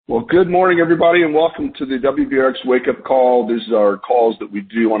Well, good morning, everybody, and welcome to the WBRX Wake Up Call. These are calls that we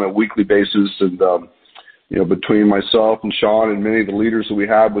do on a weekly basis, and between myself and Sean and many of the leaders that we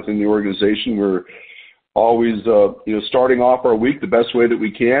have within the organization, we're always, starting off our week the best way that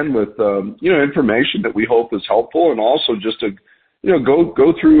we can with, information that we hope is helpful, and also just to,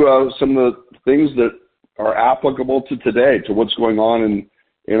 go through some of the things that are applicable to today, to what's going on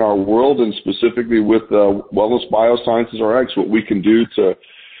in our world, and specifically with Wellness Biosciences RX, what we can do to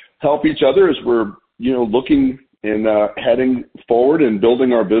help each other as we're, looking and heading forward and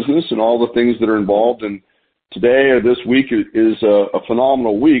building our business and all the things that are involved. And today, or this week, is a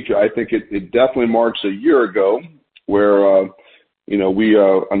phenomenal week. I think it definitely marks a year ago where, we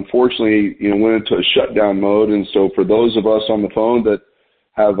unfortunately, went into a shutdown mode. And so for those of us on the phone that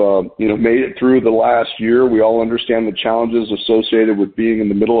have, made it through the last year, we all understand the challenges associated with being in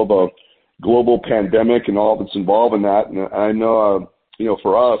the middle of a global pandemic and all that's involved in that. And I know,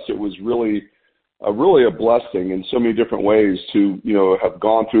 for us, it was really a blessing in so many different ways to, have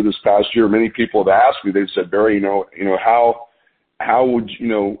gone through this past year. Many people have asked me, they've said, Barry, how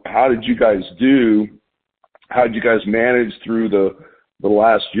did you guys do? How did you guys manage through the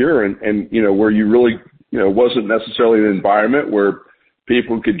last year? And where you really, wasn't necessarily an environment where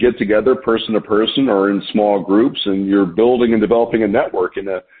people could get together person to person or in small groups, and you're building and developing a network in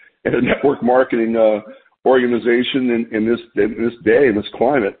a network marketing, organization in this day, in this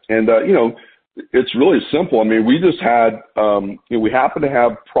climate. And, it's really simple. I mean, we just had, we happen to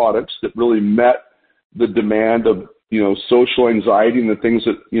have products that really met the demand of, social anxiety and the things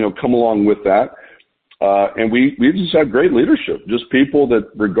that, come along with that. And we just had great leadership, just people that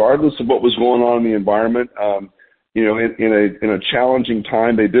regardless of what was going on in the environment, in a challenging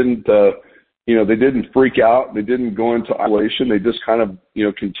time, they didn't, they didn't freak out. They didn't go into isolation. They just kind of,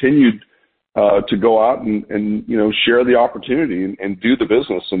 continued to go out and share the opportunity and do the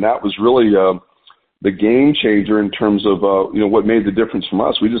business. And that was really the game changer in terms of, what made the difference from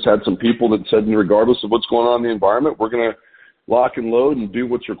us. We just had some people that said, regardless of what's going on in the environment, we're going to lock and load and do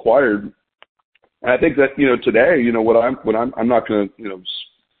what's required. And I think that, today, I'm not going to,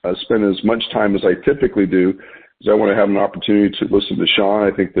 spend as much time as I typically do, because I want to have an opportunity to listen to Sean.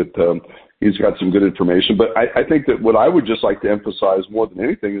 I think that he's got some good information. But I think that what I would just like to emphasize more than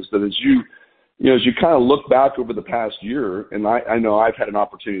anything is that as you kind of look back over the past year, and I know I've had an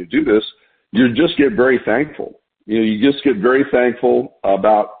opportunity to do this, you just get very thankful. You just get very thankful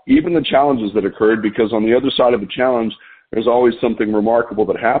about even the challenges that occurred, because on the other side of a challenge, there's always something remarkable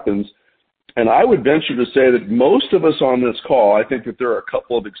that happens. And I would venture to say that most of us on this call, I think that there are a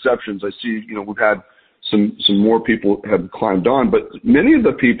couple of exceptions. I see, we've had some more people have climbed on, but many of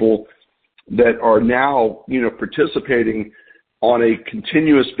the people that are now, participating on a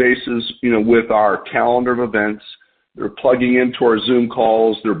continuous basis, with our calendar of events, they're plugging into our Zoom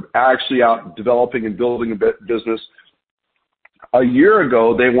calls, they're actually out developing and building a business. A year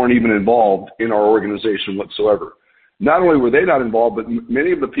ago, they weren't even involved in our organization whatsoever. Not only were they not involved, but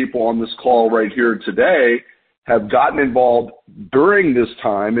many of the people on this call right here today have gotten involved during this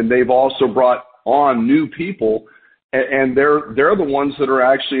time, and they've also brought on new people, and they're the ones that are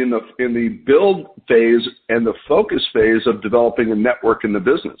actually in the build phase and the focus phase of developing a network in the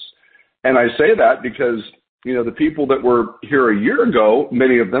business. And I say that because, the people that were here a year ago,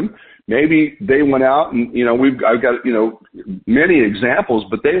 many of them, maybe they went out and, I've got, many examples,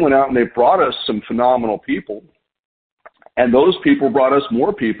 but they went out and they brought us some phenomenal people. And those people brought us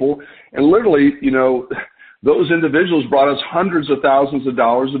more people. And literally, those individuals brought us hundreds of thousands of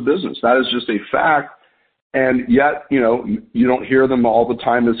dollars of business. That is just a fact. And yet, you don't hear them all the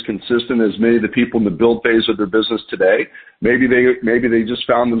time as consistent as many of the people in the build phase of their business today. Maybe they just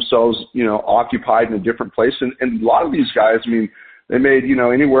found themselves, occupied in a different place. And a lot of these guys, they made,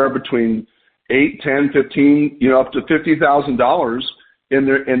 anywhere between 8, 10, 15, up to $50,000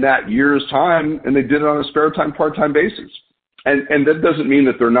 in that year's time. And they did it on a spare time, part-time basis. And that doesn't mean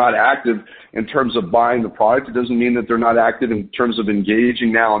that they're not active in terms of buying the product. It doesn't mean that they're not active in terms of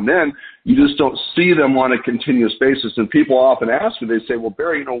engaging now and then. You just don't see them on a continuous basis. And people often ask me, they say, well,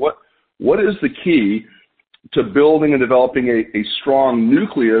 Barry, what is the key to building and developing a strong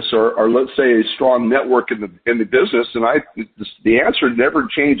nucleus or let's say a strong network in the business? And the answer never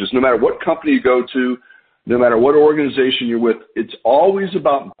changes. No matter what company you go to, no matter what organization you're with, it's always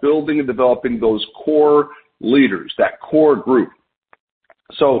about building and developing those core leaders, that core group.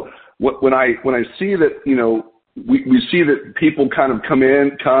 So when I see that, we see that people kind of come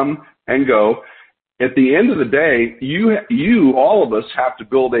and go, at the end of the day, all of us have to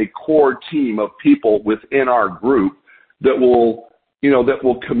build a core team of people within our group that will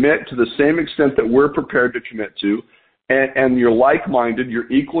commit to the same extent that we're prepared to commit to. and you're like-minded,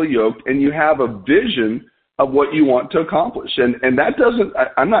 you're equally yoked, and you have a vision of what you want to accomplish. And that doesn't,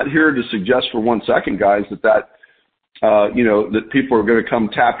 I'm not here to suggest for 1 second, guys, that people are going to come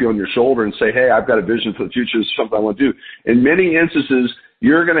tap you on your shoulder and say, hey, I've got a vision for the future. This is something I want to do. In many instances,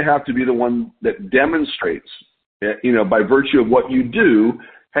 you're going to have to be the one that demonstrates, by virtue of what you do,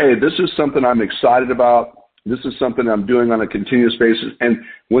 hey, this is something I'm excited about. This is something I'm doing on a continuous basis. And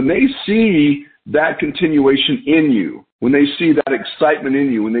when they see that continuation in you, when they see that excitement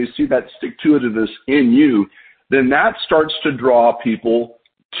in you, when they see that stick-to-itiveness in you, then that starts to draw people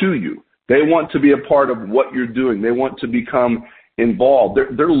to you. They want to be a part of what you're doing. They want to become involved.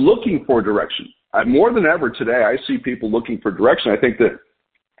 They're looking for direction. More than ever today, I see people looking for direction. I think that,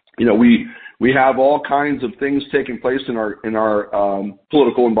 we have all kinds of things taking place in our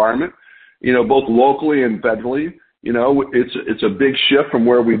political environment, both locally and federally. It's a big shift from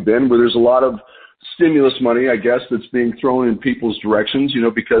where we've been, where there's a lot of stimulus money, I guess, that's being thrown in people's directions,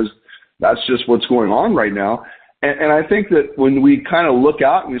 because that's just what's going on right now. And I think that when we kind of look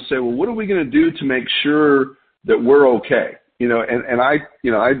out and we say, well, what are we going to do to make sure that we're okay?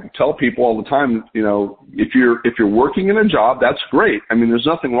 I tell people all the time, if you're working in a job, that's great. I mean, there's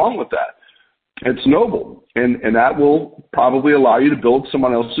nothing wrong with that. It's noble, and that will probably allow you to build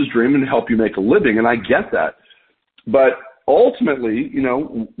someone else's dream and help you make a living, and I get that. But ultimately,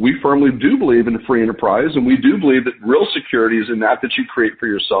 we firmly do believe in free enterprise, and we do believe that real security is in that you create for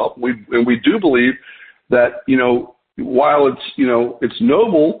yourself. And we do believe that, while it's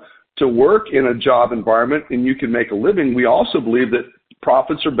noble to work in a job environment and you can make a living, we also believe that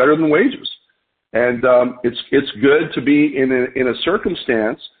profits are better than wages. And it's good to be in a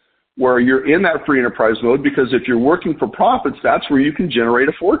circumstance where you're in that free enterprise mode, because if you're working for profits, that's where you can generate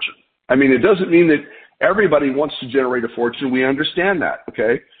a fortune. I mean, it doesn't mean that everybody wants to generate a fortune. We understand that,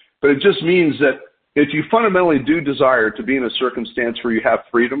 okay? But it just means that if you fundamentally do desire to be in a circumstance where you have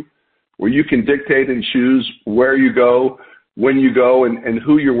freedom, where you can dictate and choose where you go, when you go, and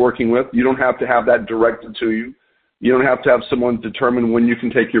who you're working with, you don't have to have that directed to you. You don't have to have someone determine when you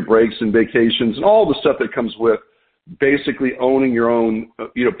can take your breaks and vacations and all the stuff that comes with basically owning your own,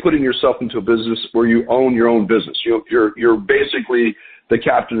 putting yourself into a business where you own your own business. You're basically the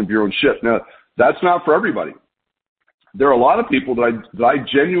captain of your own ship. Now, that's not for everybody. There are a lot of people that I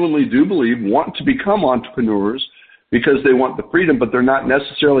genuinely do believe want to become entrepreneurs because they want the freedom, but they're not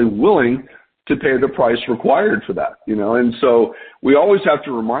necessarily willing to pay the price required for that, And so we always have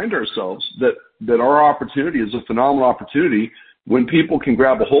to remind ourselves that our opportunity is a phenomenal opportunity. When people can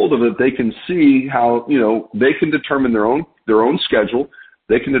grab a hold of it, they can see how, they can determine their own schedule.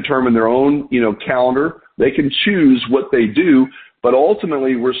 They can determine their own, calendar. They can choose what they do, but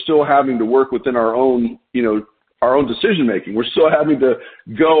ultimately we're still having to work within our own, our own decision making. We're still having to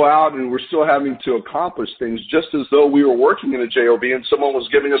go out and we're still having to accomplish things just as though we were working in a JOB and someone was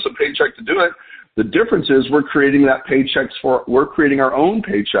giving us a paycheck to do it. The difference is we're creating we're creating our own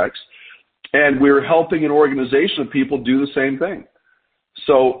paychecks, and we're helping an organization of people do the same thing.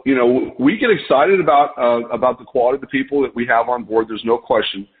 So, we get excited about the quality of the people that we have on board. There's no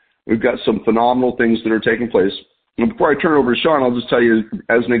question. We've got some phenomenal things that are taking place. And before I turn it over to Sean, I'll just tell you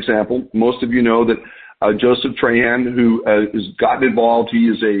as an example, most of you know that Joseph Trahan, who has gotten involved, he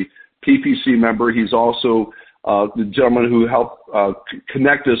is a PPC member. He's also the gentleman who helped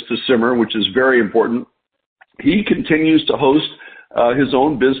connect us to Simmer, which is very important. He continues to host his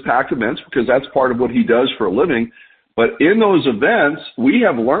own BizPack events because that's part of what he does for a living. But in those events, we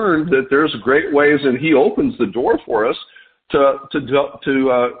have learned that there's great ways, and he opens the door for us to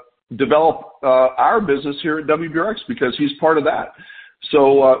develop our business here at WBRX because he's part of that.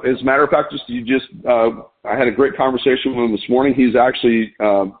 So as a matter of fact, I had a great conversation with him this morning. He's actually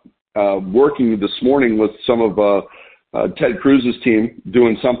working this morning with some of Ted Cruz's team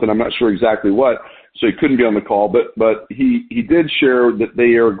doing something. I'm not sure exactly what, so he couldn't be on the call. But he did share that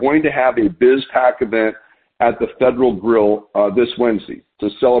they are going to have a BizPack event at the Federal Grill this Wednesday to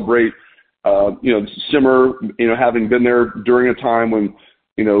celebrate, Simmer, having been there during a time when,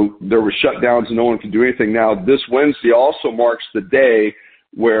 there were shutdowns and no one could do anything. Now, this Wednesday also marks the day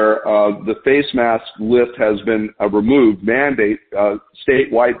where the face mask lift has been removed,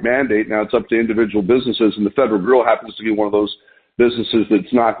 statewide mandate. Now it's up to individual businesses, and the Federal Grill happens to be one of those businesses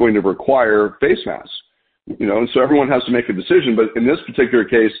that's not going to require face masks. And so everyone has to make a decision. But in this particular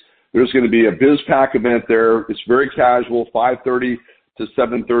case, there's going to be a BizPack event there. It's very casual, 5:30 to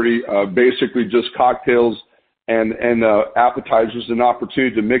 7:30, basically just cocktails and appetizers, an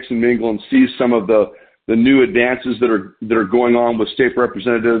opportunity to mix and mingle and see some of the new advances that are going on with state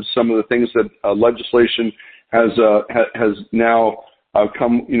representatives, some of the things that legislation has now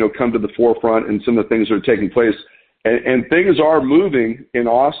come to the forefront, and some of the things that are taking place. And things are moving in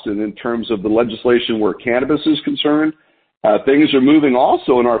Austin in terms of the legislation where cannabis is concerned. Things are moving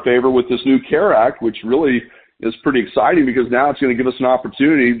also in our favor with this new CARE Act, which really is pretty exciting because now it's going to give us an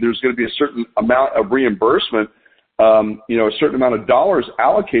opportunity. There's going to be a certain amount of reimbursement, a certain amount of dollars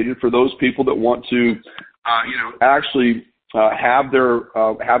allocated for those people that want to, actually have their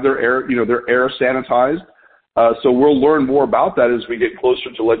air, their air sanitized. So we'll learn more about that as we get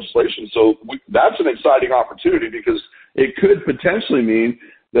closer to legislation. So that's an exciting opportunity because it could potentially mean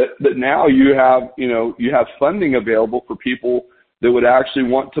that now you have funding available for people that would actually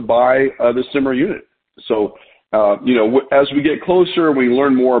want to buy the Simmer unit. So, as we get closer and we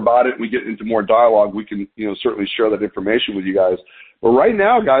learn more about it, we get into more dialogue, we can, certainly share that information with you guys. But right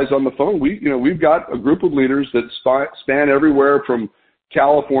now, guys, on the phone, we've got a group of leaders that span everywhere from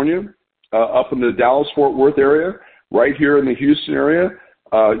California up in the Dallas-Fort Worth area, right here in the Houston area,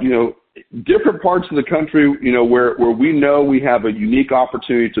 different parts of the country, where we know we have a unique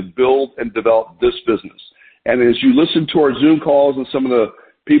opportunity to build and develop this business. And as you listen to our Zoom calls and some of the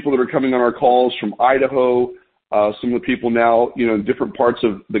people that are coming on our calls from Idaho, some of the people now, in different parts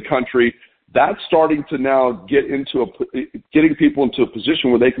of the country, that's starting to now getting people into a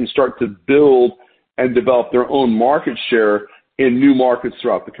position where they can start to build and develop their own market share in new markets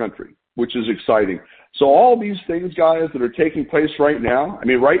throughout the country, which is exciting. So all these things, guys, that are taking place right now,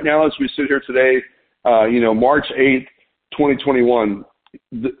 right now as we sit here today, March 8th, 2021,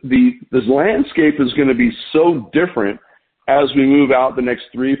 this landscape is going to be so different as we move out the next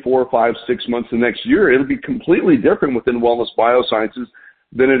 3, 4, 5, 6 months, the next year. It'll be completely different within Wellness Biosciences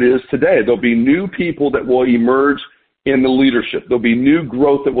than it is today. There'll be new people that will emerge in the leadership. There'll be new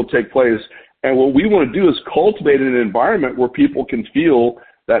growth that will take place. And what we want to do is cultivate an environment where people can feel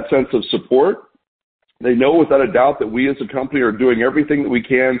that sense of support. They know without a doubt that we as a company are doing everything that we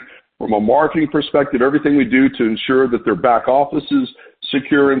can from a marketing perspective, everything we do to ensure that their back office is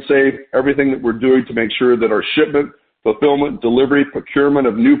secure and safe, everything that we're doing to make sure that our shipment, fulfillment, delivery, procurement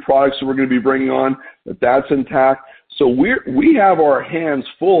of new products that we're going to be bringing on, that's intact. So we have our hands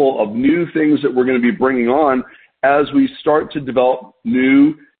full of new things that we're going to be bringing on as we start to develop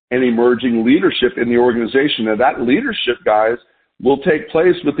new and emerging leadership in the organization. Now, that leadership, guys, will take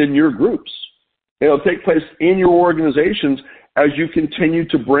place within your groups. It'll take place in your organizations as you continue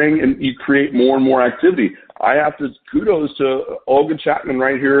to bring and you create more and more activity. I have to kudos to Olga Chapman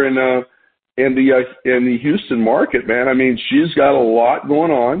right here in the Houston market, man. She's got a lot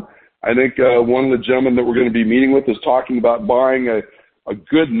going on. I think one of the gentlemen that we're going to be meeting with is talking about buying a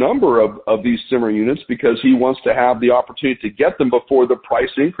good number of these Simmer units because he wants to have the opportunity to get them before the price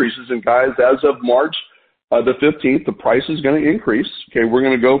increases. And guys, as of March the 15th, the price is going to increase. Okay, we're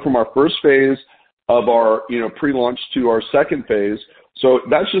going to go from our first phase of our pre-launch to our second phase. So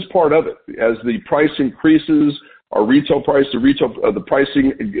that's just part of it. As the price increases, our retail price, the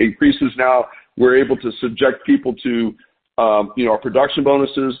pricing increases. Now we're able to subject people to our production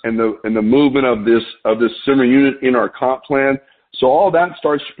bonuses and the movement of this Simmer unit in our comp plan. So all that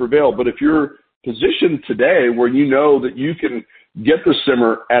starts to prevail. But if you're positioned today where you know that you can get the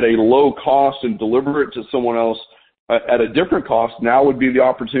Simmer at a low cost and deliver it to someone else at a different cost, now would be the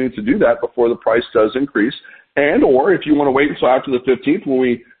opportunity to do that before the price does increase. And or if you want to wait until after the 15th when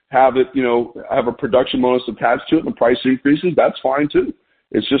we have it, have a production bonus attached to it and the price increases, that's fine too.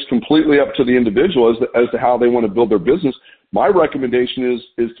 It's just completely up to the individual as to how they want to build their business. My recommendation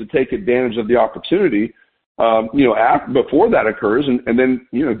is to take advantage of the opportunity, before that occurs, and then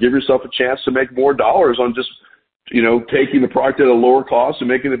give yourself a chance to make more dollars on just taking the product at a lower cost and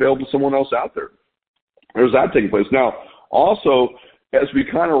making it available to someone else out there. There's that taking place. Now, also as we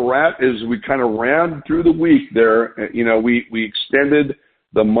kind of ran through the week there, we extended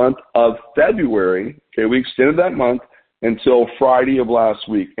the month of February. Okay, we extended that month until Friday of last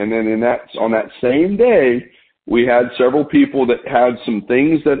week. And then on that same day, we had several people that had some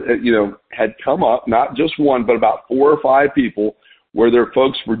things that, had come up, not just one, but about 4 or 5 people where their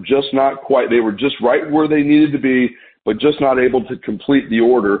folks were just not quite, they were just right where they needed to be, but just not able to complete the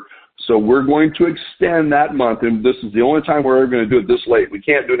order. So we're going to extend that month, and this is the only time we're ever going to do it this late. We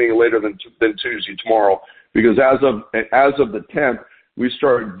can't do it any later than Tuesday, tomorrow, because as of the 10th, we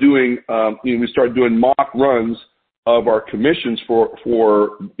start doing mock runs of our commissions for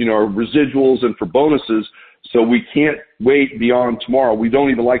residuals and for bonuses. So we can't wait beyond tomorrow. We don't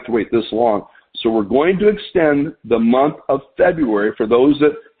even like to wait this long. So we're going to extend the month of February for those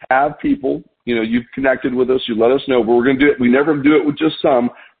that have people, you've connected with us, you let us know, but we're going to do it. We never do it with just some.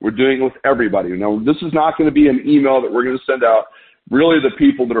 We're doing it with everybody. Now, this is not going to be an email that we're going to send out. Really, the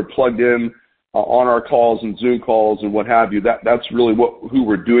people that are plugged in on our calls and Zoom calls and what have you, that's really who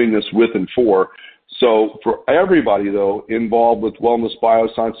we're doing this with and for. So for everybody, though, involved with Wellness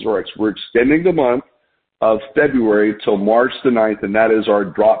Biosciences RX, we're extending the month of February till March the 9th, and that is our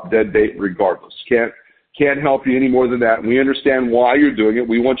drop dead date regardless. Can't help you any more than that. And we understand why you're doing it.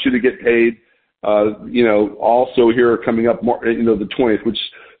 We want you to get paid, also here coming up, the 20th,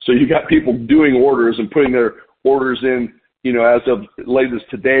 so you got people doing orders and putting their orders in, as of late as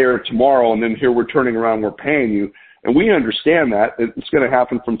today or tomorrow, and then here we're turning around, we're paying you. And we understand that. It's going to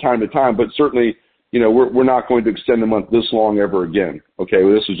happen from time to time, but certainly, we're not going to extend the month this long ever again. Okay,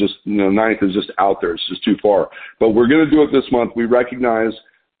 well, this is just, 9th is just out there. It's just too far. But we're going to do it this month. We recognize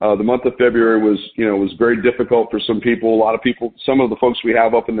the month of February was very difficult for some people. A lot of people, some of the folks we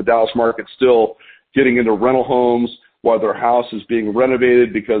have up in the Dallas market still getting into rental homes while their house is being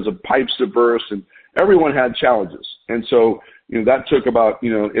renovated because of pipes that burst, and everyone had challenges. And so, that took about,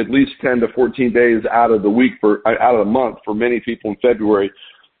 at least 10 to 14 days out of the month for many people in February,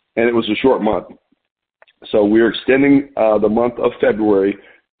 and it was a short month. So we're extending the month of February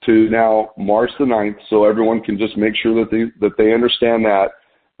to now March the 9th, so everyone can just make sure that they understand that.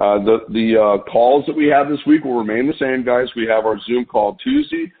 The calls that we have this week will remain the same, guys. We have our Zoom call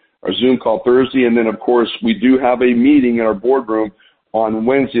Tuesday, our Zoom call Thursday, and then, of course, we do have a meeting in our boardroom on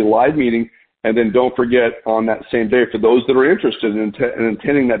Wednesday, a live meeting. And then don't forget, on that same day, for those that are interested in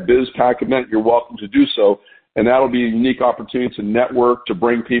attending that BizPack event, you're welcome to do so. And that'll be a unique opportunity to network, to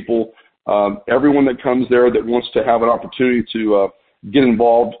bring people, everyone that comes there that wants to have an opportunity to get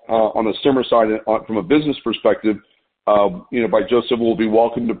involved on the Simmer side from a business perspective, by Joseph will be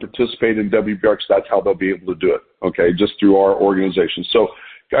welcome to participate in WBRX. That's how they'll be able to do it, okay, just through our organization. So,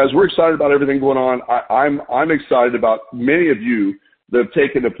 guys, we're excited about everything going on. I'm excited about many of you that have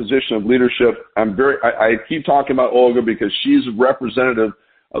taken a position of leadership. I keep talking about Olga because she's a representative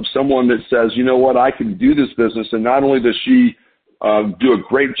of someone that says, you know what, I can do this business. And not only does she do a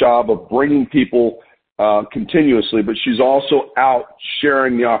great job of bringing people continuously, but she's also out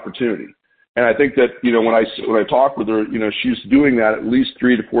sharing the opportunity. And I think that, when I talk with her, she's doing that at least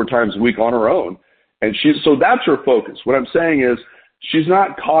 3 to 4 times a week on her own. And so that's her focus. What I'm saying is, she's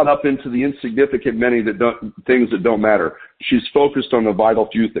not caught up into the insignificant things that don't matter. She's focused on the vital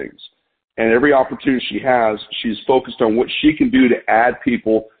few things. And every opportunity she has, she's focused on what she can do to add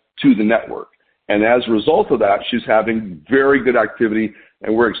people to the network. And as a result of that, she's having very good activity,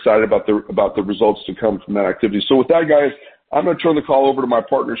 and we're excited about the results to come from that activity. So with that, guys, I'm going to turn the call over to my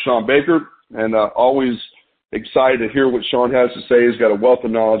partner, Sean Baker, and always excited to hear what Sean has to say. He's got a wealth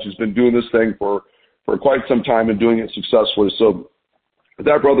of knowledge. He's been doing this thing for quite some time and doing it successfully. So with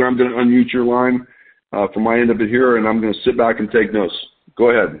that, brother, I'm going to unmute your line from my end of it here, and I'm going to sit back and take notes.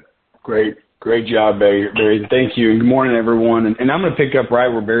 Go ahead. Great job, Barry. Thank you. Good morning, everyone. And I'm going to pick up right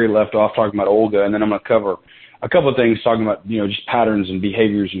where Barry left off talking about Olga, and then I'm going to cover a couple of things talking about, just patterns and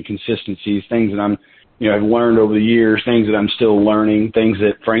behaviors and consistencies, things that I'm, have learned over the years, things that I'm still learning, things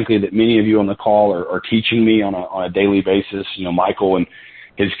that, frankly, that many of you on the call are teaching me on a daily basis. Michael and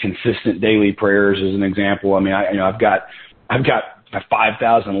his consistent daily prayers is an example. I mean, I've got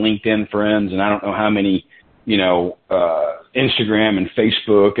 5,000 LinkedIn friends, and I don't know how many, Instagram and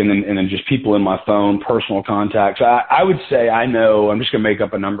Facebook, and then just people in my phone, personal contacts. I would say I know, I'm just going to make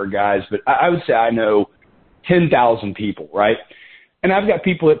up a number, guys, but I would say I know 10,000 people, right? And I've got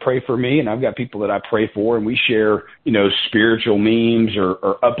people that pray for me, and I've got people that I pray for, and we share, spiritual memes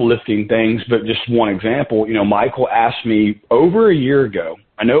or uplifting things. But just one example, Michael asked me over a year ago,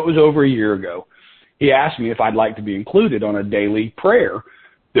 I know it was over a year ago, he asked me if I'd like to be included on a daily prayer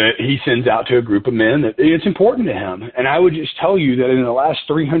that he sends out to a group of men that it's important to him. And I would just tell you that in the last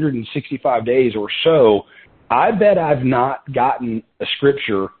 365 days or so, I bet I've not gotten a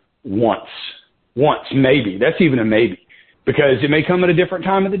scripture once, maybe. That's even a maybe, because it may come at a different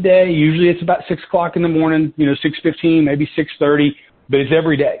time of the day. Usually it's about 6 o'clock in the morning, 6:15, maybe 6:30, but it's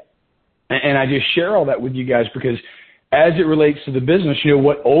every day. And I just share all that with you guys because as it relates to the business,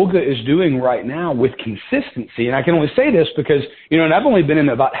 what Olga is doing right now with consistency, and I can only say this because, and I've only been in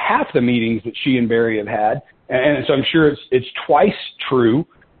about half the meetings that she and Barry have had, and so I'm sure it's twice true.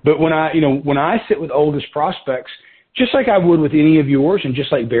 But when I sit with Olga's prospects, just like I would with any of yours, and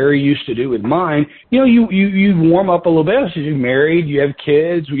just like Barry used to do with mine, you warm up a little bit. So you're married, you have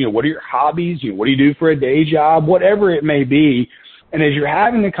kids, what are your hobbies? What do you do for a day job? Whatever it may be. And as you're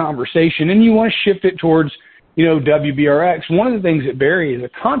having the conversation and you want to shift it towards, WBRX, one of the things that Barry is a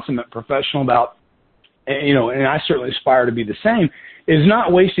consummate professional about, and I certainly aspire to be the same, is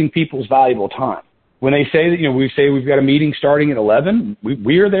not wasting people's valuable time. When they say that, we say we've got a meeting starting at 11,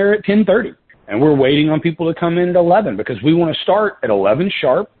 we are there at 10:30, and we're waiting on people to come in at 11 because we want to start at 11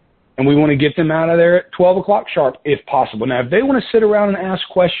 sharp. and we want to get them out of there at 12 o'clock sharp if possible. Now, if they want to sit around and ask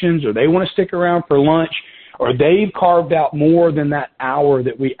questions, or they want to stick around for lunch, or they've carved out more than that hour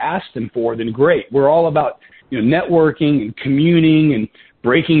that we asked them for, then great. We're all about, networking and communing and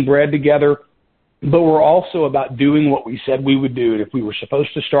breaking bread together. But we're also about doing what we said we would do. And if we were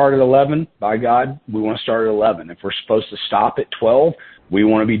supposed to start at 11, by God, we want to start at 11. If we're supposed to stop at 12, we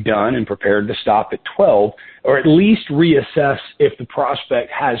want to be done and prepared to stop at 12, or at least reassess if the prospect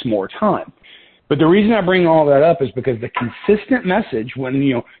has more time. But the reason I bring all that up is because the consistent message when,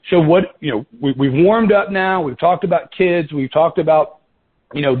 we've warmed up now, we've talked about kids, we've talked about,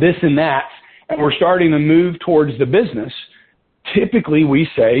 this and that, and we're starting to move towards the business. Typically we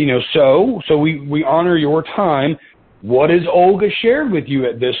say, so we honor your time. What has Olga shared with you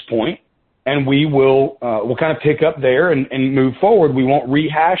at this point? And we'll kind of pick up there and move forward. We won't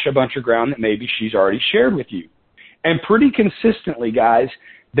rehash a bunch of ground that maybe she's already shared with you. And pretty consistently, guys,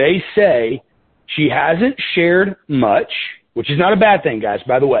 they say she hasn't shared much, which is not a bad thing, guys,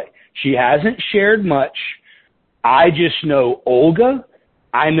 by the way. She hasn't shared much. I just know Olga.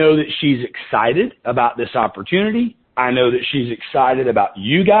 I know that she's excited about this opportunity. I know that she's excited about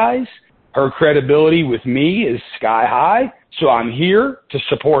you guys. Her credibility with me is sky high, so I'm here to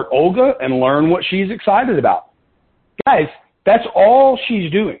support Olga and learn what she's excited about. Guys, that's all she's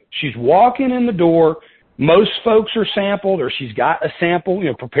doing. She's walking in the door. Most folks are sampled, or she's got a sample,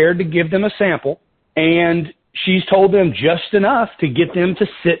 prepared to give them a sample, and she's told them just enough to get them to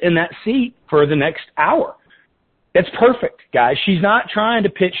sit in that seat for the next hour. That's perfect, guys. She's not trying to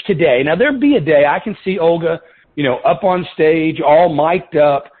pitch today. Now, there'll be a day I can see Olga up on stage, all mic'd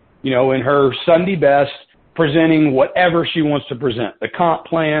up, in her Sunday best, presenting whatever she wants to present, the comp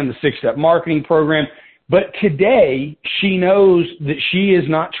plan, the 6-step marketing program. But today, she knows that she is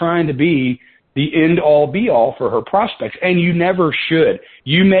not trying to be the end-all, be-all for her prospects, and you never should.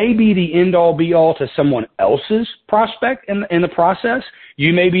 You may be the end-all, be-all to someone else's prospect in the process.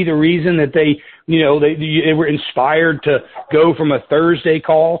 You may be the reason that they were inspired to go from a Thursday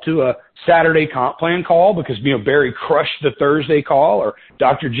call to a Saturday comp plan call because, Barry crushed the Thursday call, or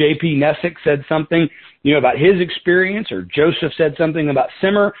Dr. J.P. Nessick said something, about his experience, or Joseph said something about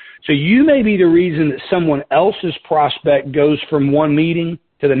Simmer. So you may be the reason that someone else's prospect goes from one meeting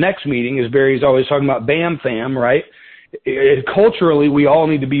to the next meeting, as Barry's always talking about BAM fam, right? Culturally, we all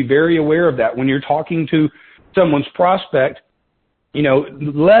need to be very aware of that. When you're talking to someone's prospect,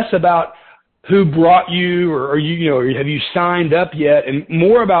 less about who brought you, or have you signed up yet, and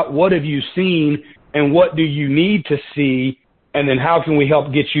more about what have you seen and what do you need to see, and then how can we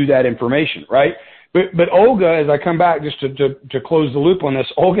help get you that information, right? But Olga, as I come back just to close the loop on this,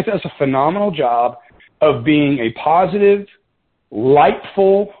 Olga does a phenomenal job of being a positive,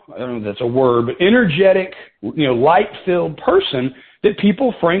 lightful, I don't know if that's a word, but energetic, light-filled person that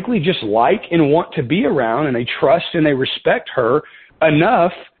people frankly just like and want to be around, and they trust and they respect her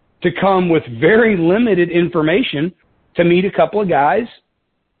enough to come with very limited information to meet a couple of guys,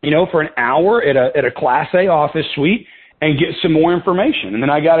 for an hour at a Class A office suite and get some more information. And then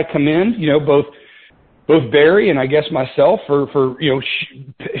I got to commend, both Barry and I guess myself for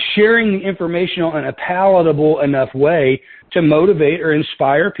sharing the information in a palatable enough way to motivate or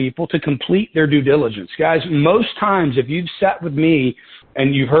inspire people to complete their due diligence. Guys, most times if you've sat with me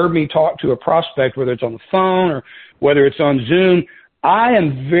and you've heard me talk to a prospect, whether it's on the phone or whether it's on Zoom, I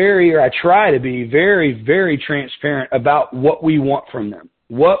try to be very, very transparent about what we want from them.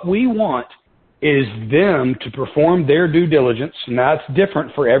 What we want is them to perform their due diligence, and that's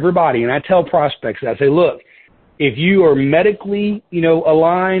different for everybody. And I tell prospects, I say, look, if you are medically,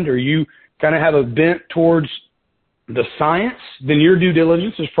 aligned, or you kind of have a bent towards the science, then your due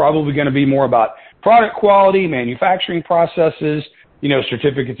diligence is probably going to be more about product quality, manufacturing processes,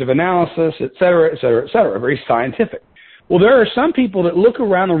 certificates of analysis, et cetera, et cetera, et cetera, very scientific. Well, there are some people that look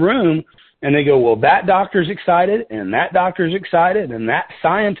around the room and they go, well, that doctor's excited, and that doctor's excited, and that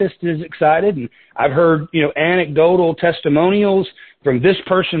scientist is excited. And I've heard, anecdotal testimonials from this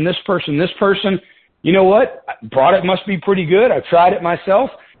person, this person, this person. You know what? Product must be pretty good. I've tried it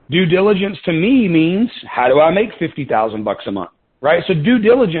myself. Due diligence to me means, how do I make $50,000 a month, right? So due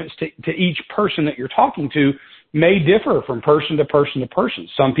diligence to each person that you're talking to may differ from person to person to person.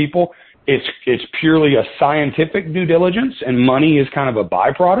 Some people, it's purely a scientific due diligence, and money is kind of a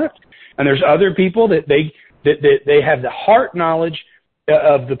byproduct. And there's other people that they have the heart knowledge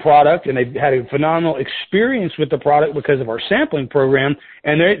of the product, and they've had a phenomenal experience with the product because of our sampling program,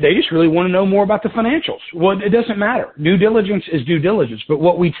 and they just really want to know more about the financials. Well, it doesn't matter. Due diligence is due diligence. But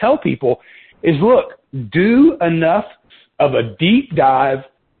what we tell people is, look, do enough of a deep dive,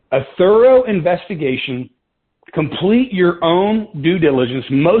 a thorough investigation complete your own due diligence.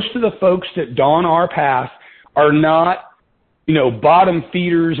 Most of the folks that don our path are not, bottom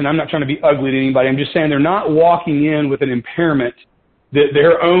feeders, and I'm not trying to be ugly to anybody. I'm just saying they're not walking in with an impairment that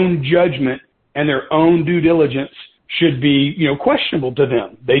their own judgment and their own due diligence should be, questionable to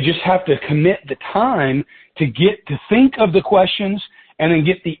them. They just have to commit the time to get to think of the questions and then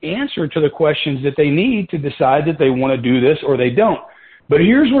get the answer to the questions that they need to decide that they want to do this or they don't. But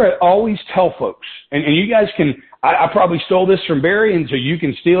here's what I always tell folks, and you guys can, I probably stole this from Barry, and so you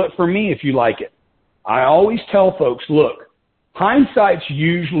can steal it from me if you like it. I always tell folks, look, hindsight's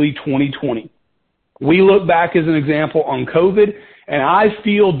usually 20/20. We look back as an example on COVID, and I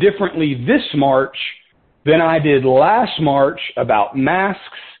feel differently this March than I did last March about masks,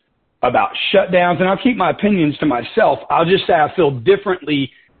 about shutdowns, and I'll keep my opinions to myself. I'll just say I feel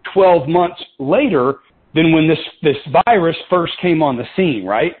differently 12 months later than when this virus first came on the scene,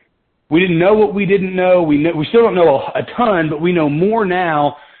 right? We didn't know what we didn't know. We still don't know a ton, but we know more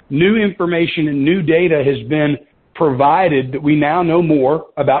now. New information and new data has been provided that we now know more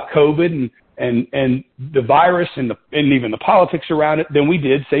about COVID and the virus and even the politics around it than we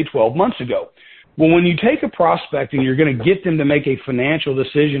did, say, 12 months ago. Well, when you take a prospect and you're going to get them to make a financial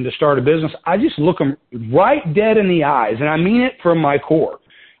decision to start a business, I just look them right dead in the eyes, and I mean it from my core.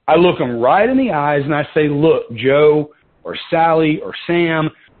 I look them right in the eyes and I say, look, Joe or Sally or Sam,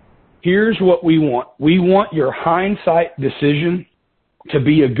 here's what we want. We want your hindsight decision to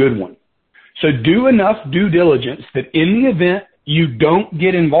be a good one. So do enough due diligence that in the event you don't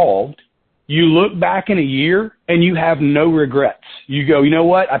get involved, you look back in a year and you have no regrets. You go, you know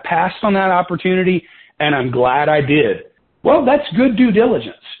what? I passed on that opportunity and I'm glad I did. Well, that's good due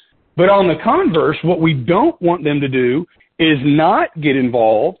diligence. But on the converse, what we don't want them to do is not get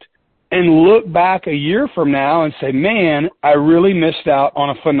involved and look back a year from now and say, man, I really missed out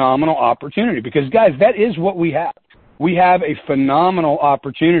on a phenomenal opportunity. Because, guys, that is what we have. We have a phenomenal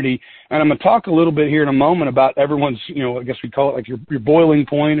opportunity. And I'm going to talk a little bit here in a moment about everyone's, I guess we call it like your boiling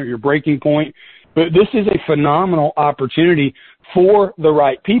point or your breaking point. But this is a phenomenal opportunity for the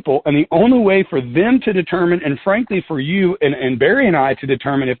right people. And the only way for them to determine, and frankly for you and Barry and I to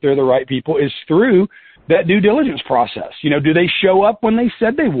determine if they're the right people, is through that due diligence process. Do they show up when they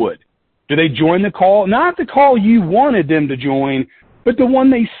said they would? Do they join the call? Not the call you wanted them to join, but the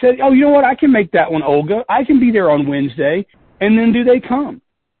one they said, oh, you know what, I can make that one, Olga. I can be there on Wednesday. And then do they come?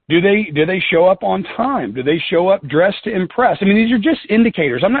 Do they show up on time? Do they show up dressed to impress? I mean, these are just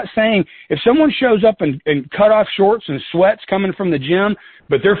indicators. I'm not saying if someone shows up in cut off shorts and sweats coming from the gym,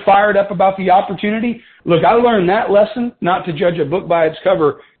 but they're fired up about the opportunity. Look, I learned that lesson, not to judge a book by its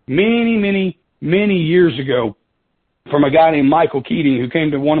cover, many years ago from a guy named Michael Keating, who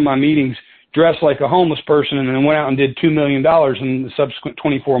came to one of my meetings dressed like a homeless person and then went out and did $2 million in the subsequent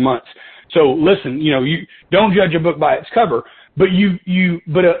 24 months. So listen, you don't judge a book by its cover, but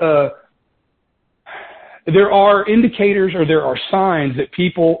there are indicators or there are signs that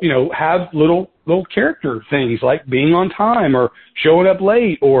people, have little character things like being on time or showing up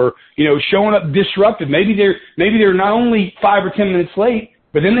late or, showing up disruptive. Maybe they're not only 5 or 10 minutes late,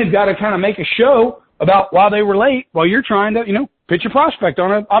 but then they've got to kind of make a show about why they were late while you're trying to, pitch a prospect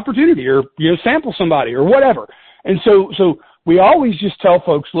on an opportunity or, sample somebody or whatever. And so we always just tell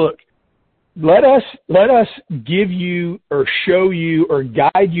folks, look, let us give you or show you or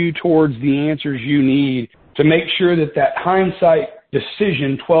guide you towards the answers you need to make sure that hindsight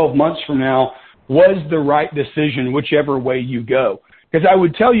decision 12 months from now was the right decision, whichever way you go. Because I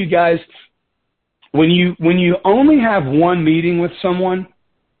would tell you guys, when you only have one meeting with someone,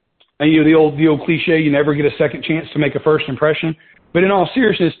 and the old cliche, you never get a second chance to make a first impression. But in all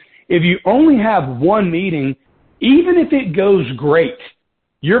seriousness, if you only have one meeting, even if it goes great,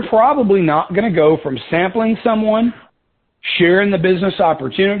 you're probably not going to go from sampling someone, sharing the business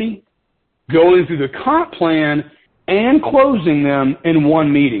opportunity, going through the comp plan, and closing them in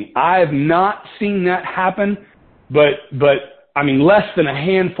one meeting. I have not seen that happen, but I mean less than a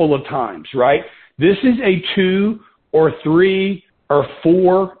handful of times, right? This is a 2 or 3 or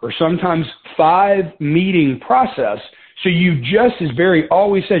 4 or sometimes 5 meeting process. So you just, as Barry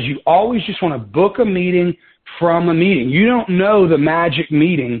always says, you always just want to book a meeting from a meeting. You don't know the magic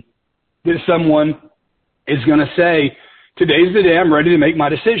meeting that someone is going to say, today's the day I'm ready to make my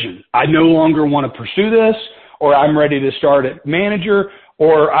decision. I no longer want to pursue this, or I'm ready to start at manager,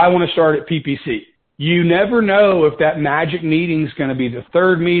 or I want to start at PPC. You never know if that magic meeting is going to be the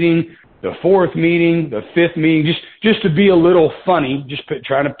 3rd meeting, the 4th meeting, the 5th meeting, just to be a little funny,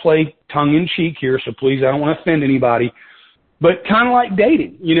 trying to play tongue-in-cheek here, so please, I don't want to offend anybody. But kind of like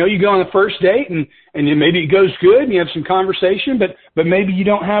dating, you go on the first date and maybe it goes good and you have some conversation, but maybe you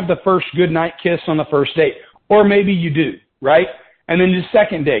don't have the first good night kiss on the first date. or maybe you do, right? And then the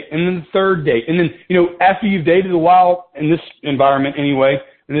second date, and then the third date, and then, after you've dated a while in this environment anyway,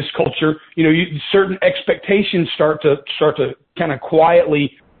 in this culture, certain expectations start to kind of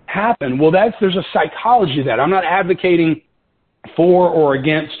quietly happen. Well, there's a psychology to that. I'm not advocating for or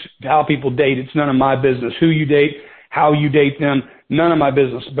against how people date. It's none of my business. Who you date, how you date them, none of my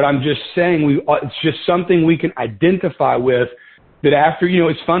business. But I'm just saying it's just something we can identify with, that after,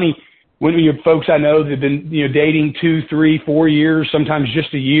 it's funny, when you folks I know that have been, dating 2, 3, 4 years, sometimes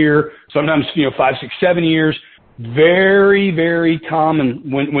just a year, sometimes, 5, 6, 7 years, very, very common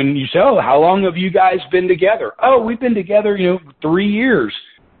when you say, oh, how long have you guys been together? Oh, we've been together, 3 years.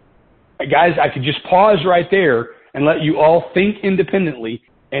 Guys, I could just pause right there and let you all think independently.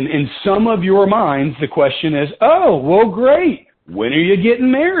 And in some of your minds, the question is, oh, well, great. When are you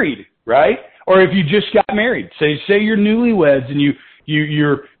getting married, right? Or if you just got married, say you're newlyweds and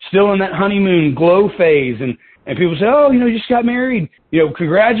you're still in that honeymoon glow phase, and people say, oh, you just got married,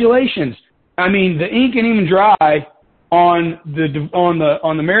 congratulations. I mean, the ink ain't even dry on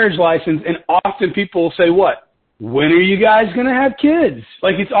the marriage license, and often people will say, what? When are you guys going to have kids?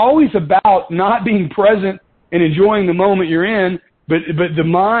 Like, it's always about not being present and enjoying the moment you're in, but the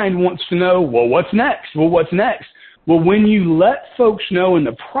mind wants to know, well, what's next? Well, what's next? Well, when you let folks know in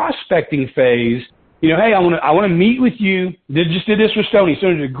the prospecting phase, hey, I want to meet with you. Just did this with Stoney.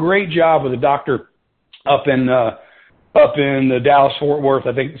 Stoney did a great job with a doctor up in the Dallas-Fort Worth,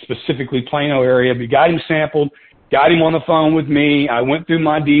 I think specifically Plano area. We got him sampled, got him on the phone with me. I went through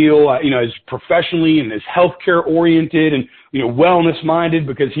my deal, as professionally and as healthcare oriented and, wellness minded,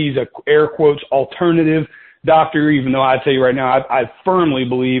 because he's a air quotes alternative doctor, even though I tell you right now, I firmly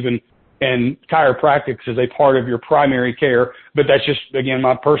believe in chiropractic as a part of your primary care, but that's just, again,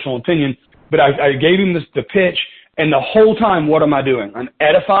 my personal opinion. But I gave him the pitch, and the whole time, what am I doing? I'm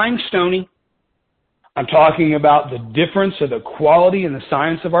edifying Stoney. I'm talking about the difference of the quality and the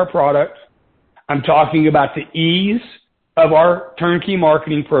science of our product. I'm talking about the ease of our turnkey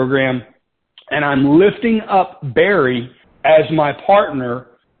marketing program, and I'm lifting up Barry as my partner.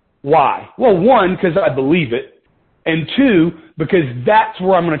 Why? Well, one, because I believe it, and two, because that's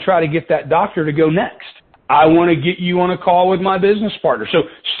where I'm going to try to get that doctor to go next. I want to get you on a call with my business partner. So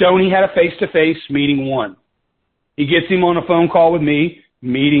Stoney had a face-to-face, meeting 1. He gets him on a phone call with me,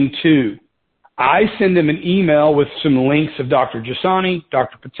 meeting 2. I send him an email with some links of Dr. Jasani,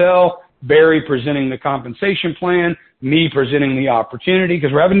 Dr. Patel, Barry presenting the compensation plan, me presenting the opportunity,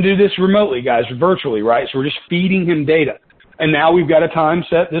 because we're having to do this remotely, guys, virtually, right? So we're just feeding him data. And now we've got a time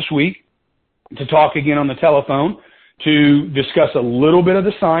set this week to talk again on the telephone to discuss a little bit of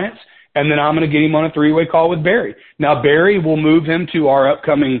the science, and then I'm going to get him on a 3-way call with Barry. Now, Barry will move him to our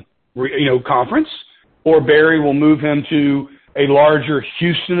upcoming, conference, or Barry will move him to a larger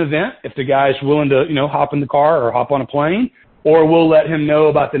Houston event if the guy's willing to, hop in the car or hop on a plane, or we'll let him know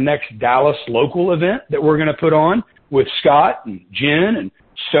about the next Dallas local event that we're going to put on with Scott and Jen and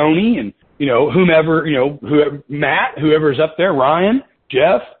Stoney and, whomever, Matt, whoever's up there, Ryan,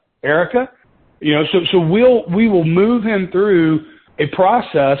 Jeff, Erica, so we will move him through a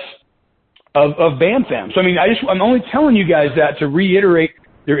process of BAMFAM. So, I'm only telling you guys that to reiterate,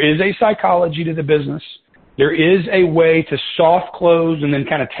 there is a psychology to the business. There is a way to soft close and then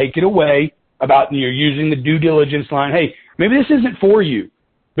kind of take it away about, using the due diligence line. Hey, maybe this isn't for you,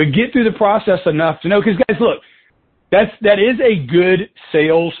 but get through the process enough to know. Because, guys, look, that is a good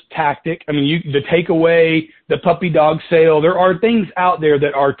sales tactic. The takeaway, the puppy dog sale, there are things out there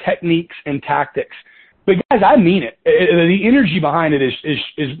that are techniques and tactics. But, guys, I mean it. The energy behind it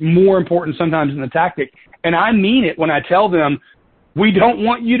is more important sometimes than the tactic. And I mean it when I tell them, we don't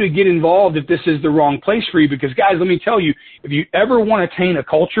want you to get involved if this is the wrong place for you. Because, guys, let me tell you, if you ever want to attain a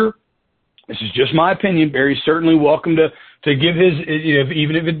culture, this is just my opinion. Barry's certainly welcome to give his,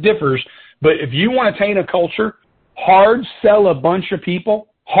 even if it differs. But if you want to attain a culture, hard sell a bunch of people,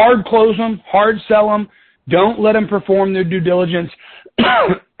 hard close them, hard sell them. Don't let them perform their due diligence.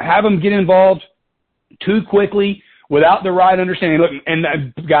 Have them get involved too quickly without the right understanding. Look, and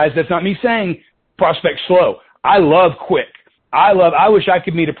guys, that's not me saying prospect slow. I love quick. I wish I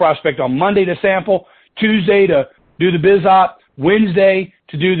could meet a prospect on Monday to sample, Tuesday to do the biz op, Wednesday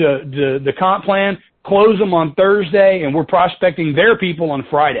to do the comp plan, close them on Thursday, and we're prospecting their people on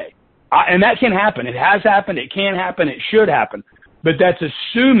Friday. And that can happen. It has happened. It can happen. It should happen. But that's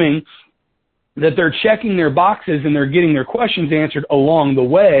assuming that they're checking their boxes and they're getting their questions answered along the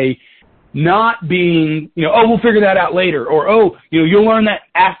way, not being, we'll figure that out later, or, you'll learn that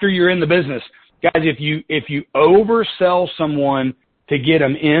after you're in the business. Guys, if you oversell someone to get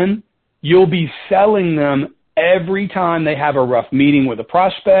them in, you'll be selling them every time they have a rough meeting with a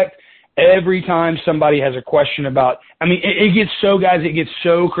prospect, Every time somebody has a question about, I mean, it gets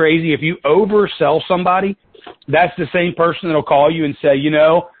so crazy. If you oversell somebody, that's the same person that'll call you and say,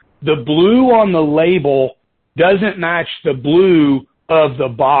 the blue on the label doesn't match the blue of the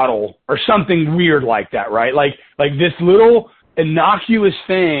bottle or something weird like that, right? Like this little innocuous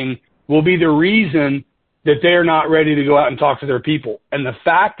thing will be the reason that they're not ready to go out and talk to their people. And the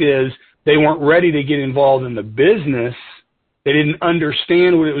fact is they weren't ready to get involved in the business. They didn't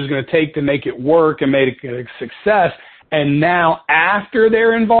understand what it was going to take to make it work and make it a success. And now after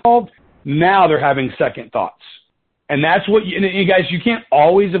they're involved, now they're having second thoughts. And that's what you guys, you can't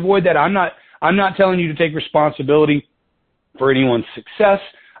always avoid that. I'm not telling you to take responsibility for anyone's success.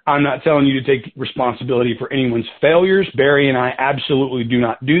 I'm not telling you to take responsibility for anyone's failures. Barry and I absolutely do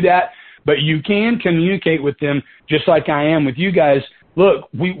not do that. But you can communicate with them just like I am with you guys. Look,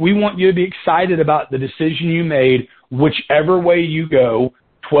 we want you to be excited about the decision you made, whichever way you go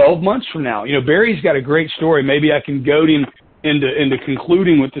 12 months from now. Barry's got a great story. Maybe I can goad him into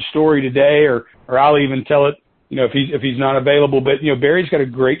concluding with the story today, or I'll even tell it, if he's not available. But, Barry's got a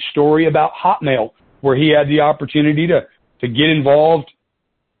great story about Hotmail, where he had the opportunity to get involved,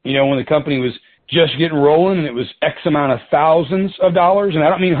 when the company was just getting rolling and it was X amount of thousands of dollars. And I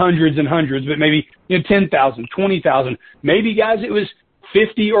don't mean hundreds and hundreds, but maybe, 10,000, 20,000, maybe guys, it was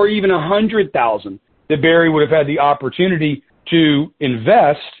 50 or even 100,000 that Barry would have had the opportunity to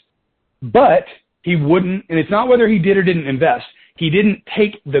invest, but he wouldn't. And it's not whether he did or didn't invest. He didn't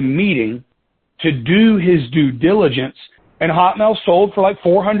take the meeting to do his due diligence, and Hotmail sold for like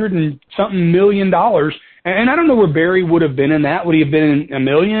 $400 and something million. And I don't know where Barry would have been in that. Would he have been in $1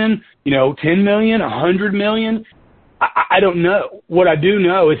 million, 10 million, 100 million? I don't know. What I do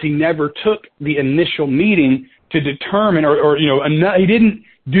know is he never took the initial meeting to determine, he didn't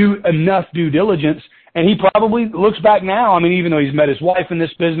do enough due diligence. And he probably looks back now. I mean, even though he's met his wife in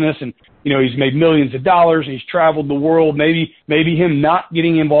this business and, he's made millions of dollars and he's traveled the world, maybe him not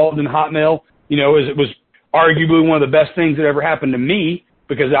getting involved in Hotmail, it was arguably one of the best things that ever happened to me,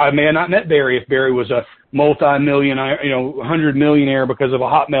 because I may have not met Barry if Barry was a multi-million, 100 millionaire because of a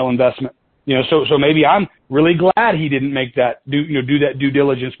Hotmail investment. So maybe I'm really glad he didn't make that, do that due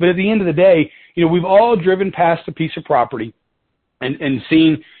diligence. But at the end of the day, we've all driven past a piece of property and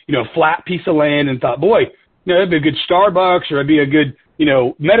seen, a flat piece of land and thought, boy, that'd be a good Starbucks, or it'd be a good,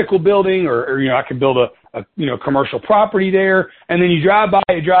 medical building, or I could build a commercial property there. And then you drive by.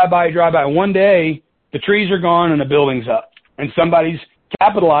 And one day the trees are gone and the building's up, and somebody's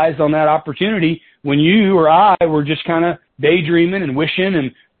capitalized on that opportunity when you or I were just kind of daydreaming and wishing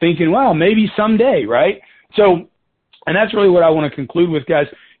and thinking, well, maybe someday, right? So, and that's really what I want to conclude with, guys.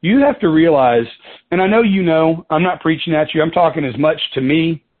 You have to realize, and I know I'm not preaching at you. I'm talking as much to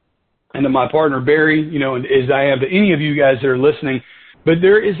me and to my partner, Barry, as I am to any of you guys that are listening. But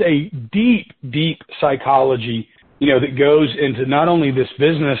there is a deep, deep psychology, that goes into not only this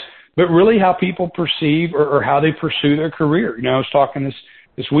business, but really how people perceive or how they pursue their career. I was talking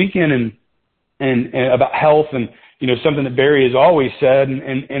this weekend and about health and, something that Barry has always said,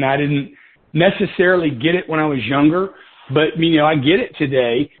 and I didn't necessarily get it when I was younger, but, I get it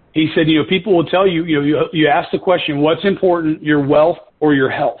today. He said, people will tell you, you ask the question, what's important, your wealth or your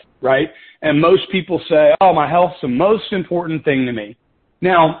health, right? And most people say, oh, my health's the most important thing to me.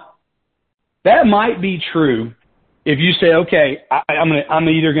 Now, that might be true if you say, okay, I'm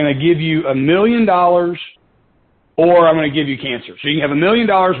either going to give you $1 million or I'm going to give you cancer. So you can have $1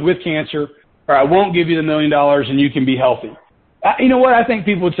 million with cancer, or I won't give you the $1 million and you can be healthy. You know what? I think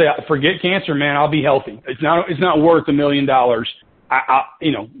people would say, forget cancer, man. I'll be healthy. It's not worth $1 million.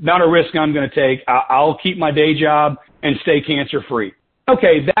 Not a risk I'm going to take. I'll keep my day job and stay cancer free.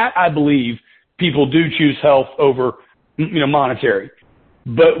 Okay. That I believe people do choose health over, monetary.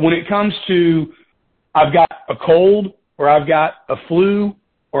 But when it comes to, I've got a cold, or I've got a flu,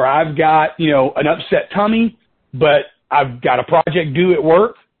 or I've got, an upset tummy, but I've got a project due at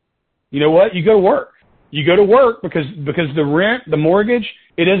work, you know what? You go to work. You go to work because the rent, the mortgage,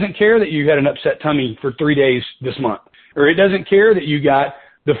 it doesn't care that you had an upset tummy for 3 days this month, or it doesn't care that you got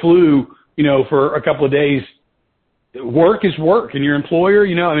the flu, for a couple of days. Work is work, and your employer,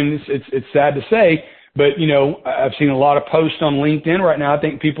 it's sad to say, but I've seen a lot of posts on LinkedIn right now. I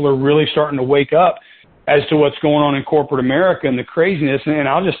think people are really starting to wake up as to what's going on in corporate America and the craziness. And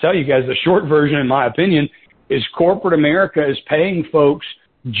I'll just tell you guys, the short version, in my opinion, is corporate America is paying folks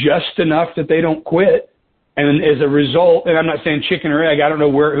just enough that they don't quit. And as a result, and I'm not saying chicken or egg, I don't know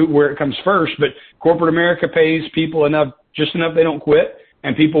where it comes first, but corporate America pays people just enough they don't quit,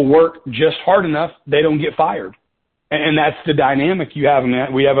 and people work just hard enough they don't get fired. And that's the dynamic you have in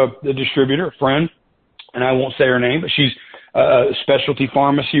that. We have a distributor, a friend, and I won't say her name, but she's a specialty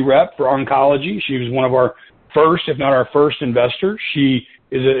pharmacy rep for oncology. She was one of our first, if not our first investor. She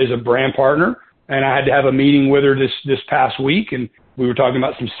is a brand partner, and I had to have a meeting with her this past week, and we were talking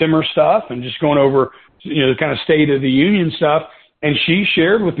about some simmer stuff and just going over, the kind of state of the union stuff. And she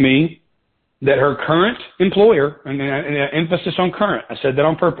shared with me that her current employer, and emphasis on current, I said that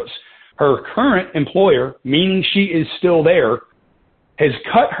on purpose, her current employer, meaning she is still there, has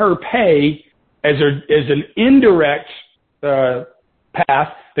cut her pay as an indirect path.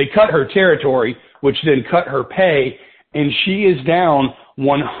 They cut her territory, which then cut her pay, and she is down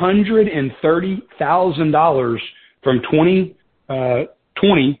 $130,000 from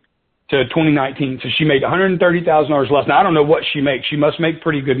 2020 to 2019. So she made $130,000 less. Now, I don't know what she makes. She must make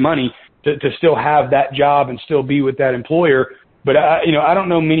pretty good money to still have that job and still be with that employer. But I don't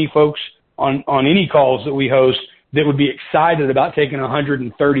know many folks on any calls that we host that would be excited about taking a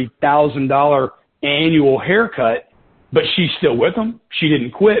 $130,000 annual haircut, but she's still with them. She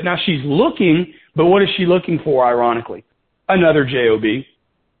didn't quit. Now she's looking, but what is she looking for, ironically? Another JOB,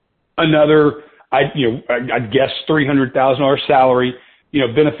 another, I'd guess $300,000 salary,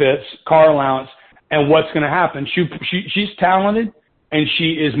 benefits, car allowance. And what's going to happen? She's talented and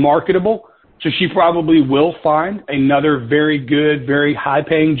she is marketable. So she probably will find another very good, very high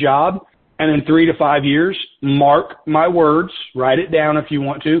paying job. And in 3 to 5 years, mark my words, write it down if you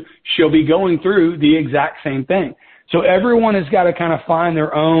want to, she'll be going through the exact same thing. So everyone has got to kind of find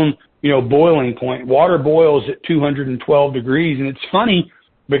their own, boiling point. Water boils at 212 degrees. And it's funny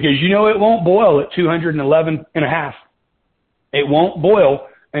because it won't boil at 211.5. It won't boil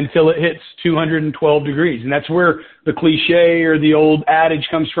until it hits 212 degrees. And that's where the cliche or the old adage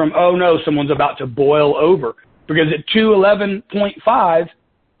comes from. Oh no, someone's about to boil over, because at 211.5,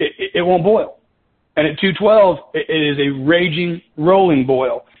 it won't boil. And at 212, it is a raging, rolling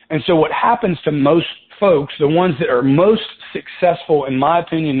boil. And so what happens to most folks, the ones that are most successful, in my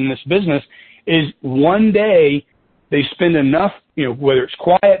opinion, in this business, is one day they spend enough, whether it's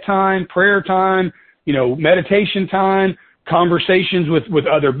quiet time, prayer time, meditation time, conversations with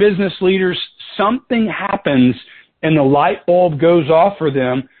other business leaders, something happens and the light bulb goes off for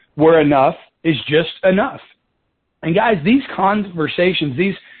them where enough is just enough. And guys, these conversations,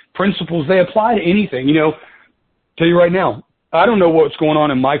 these principles, they apply to anything. Tell you right now, I don't know what's going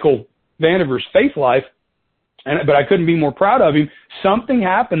on in Michael Vandiver's faith life, but I couldn't be more proud of him. Something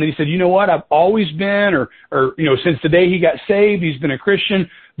happened that he said, you know what, I've always been, or since the day he got saved, he's been a Christian,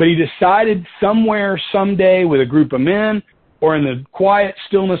 but he decided somewhere, someday, with a group of men or in the quiet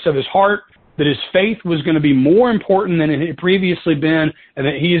stillness of his heart, that his faith was going to be more important than it had previously been, and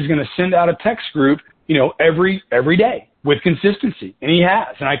that he is going to send out a text group, every day with consistency. And he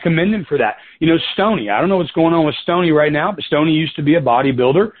has, and I commend him for that. Stoney, I don't know what's going on with Stoney right now, but Stoney used to be a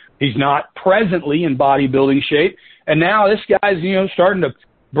bodybuilder. He's not presently in bodybuilding shape. And now this guy's, starting to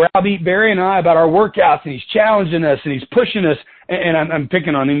browbeat Barry and I about our workouts, and he's challenging us and he's pushing us. And I'm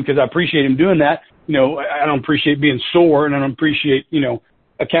picking on him because I appreciate him doing that. I don't appreciate being sore, and I don't appreciate,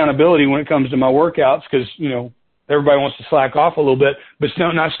 accountability when it comes to my workouts, because, everybody wants to slack off a little bit. But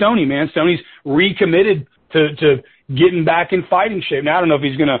not Stoney, man. Stoney's recommitted to getting back in fighting shape. Now, I don't know if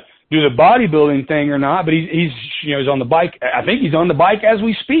he's going to do the bodybuilding thing or not, but he's on the bike. I think he's on the bike as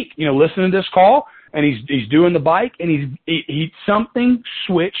we speak, listening to this call, and he's doing the bike, and he something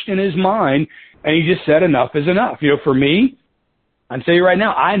switched in his mind, and he just said enough is enough. For me, I'll tell you right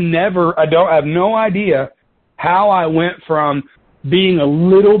now, I have no idea how I went from being a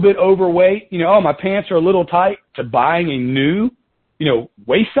little bit overweight, my pants are a little tight, to buying a new,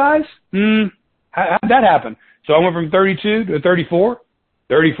 waist size. How did that happen? So I went from 32 to a 34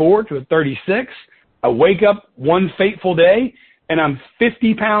 to a 36. I wake up one fateful day and I'm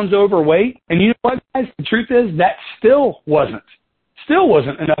 50 pounds overweight. And you know what, guys? The truth is that still wasn't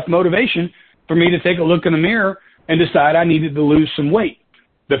enough motivation for me to take a look in the mirror and decide I needed to lose some weight.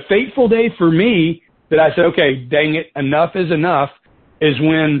 The fateful day for me that I said, okay, dang it, enough is enough, is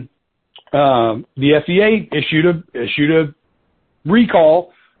when the FDA issued a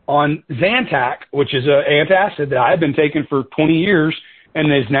recall on Zantac, which is an antacid that I've been taking for 20 years and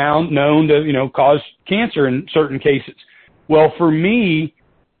is now known to, cause cancer in certain cases. Well, for me,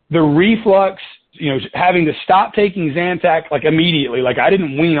 the reflux, having to stop taking Zantac like immediately, like I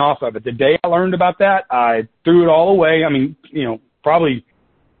didn't wean off of it. The day I learned about that, I threw it all away. I mean, probably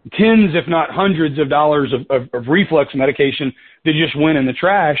tens, if not hundreds of dollars of reflux medication that just went in the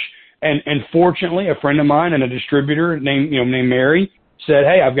trash. And fortunately, a friend of mine and a distributor named Mary said,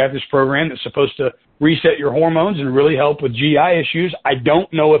 hey, I've got this program that's supposed to reset your hormones and really help with GI issues. I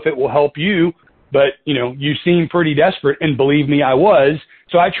don't know if it will help you, but, you seem pretty desperate. And believe me, I was.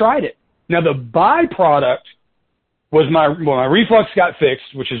 So I tried it. Now, the byproduct was my reflux got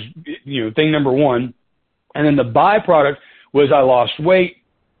fixed, which is, thing number one. And then the byproduct was I lost weight.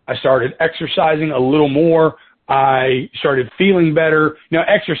 I started exercising a little more. I started feeling better. Now,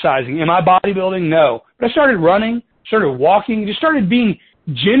 exercising. Am I bodybuilding? No. But I started running, started walking, just started being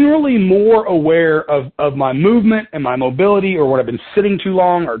generally more aware of my movement and my mobility, or when I've been sitting too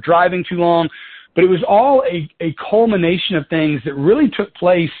long or driving too long. But it was all a culmination of things that really took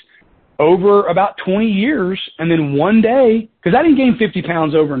place over about 20 years. And then one day, because I didn't gain 50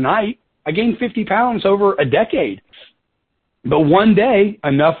 pounds overnight, I gained 50 pounds over a decade. But one day,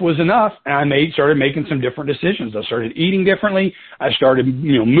 enough was enough, and I started making some different decisions. I started eating differently. I started,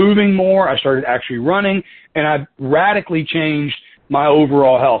 moving more. I started actually running, and I radically changed my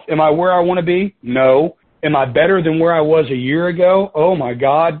overall health. Am I where I want to be? No. Am I better than where I was a year ago? Oh my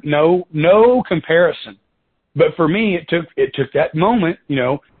God, no comparison. But for me, it took that moment,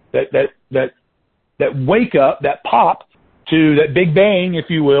 that wake up, that pop, to that big bang, if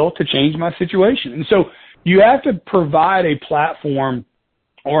you will, to change my situation. And so you have to provide a platform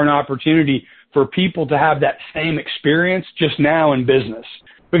or an opportunity for people to have that same experience just now in business.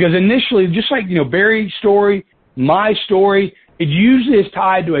 Because initially, just like, Barry's story, my story, it usually is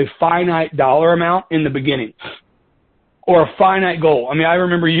tied to a finite dollar amount in the beginning or a finite goal. I mean, I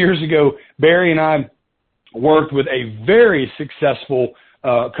remember years ago, Barry and I worked with a very successful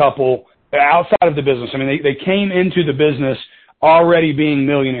couple outside of the business. I mean, they came into the business already being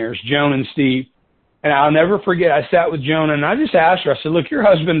millionaires, Joan and Steve. And I'll never forget, I sat with Joan and I just asked her, I said, look, your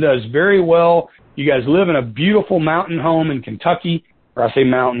husband does very well. You guys live in a beautiful mountain home in Kentucky, or I say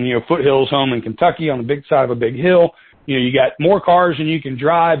mountain, foothills home in Kentucky on the big side of a big hill. You got more cars than you can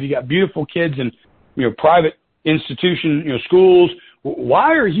drive. You got beautiful kids in, private institution, schools.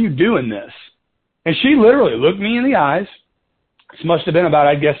 Why are you doing this? And she literally looked me in the eyes. This must have been about,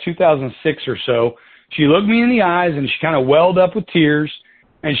 I guess, 2006 or so. She looked me in the eyes and she kind of welled up with tears.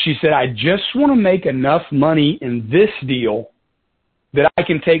 And she said, I just want to make enough money in this deal that I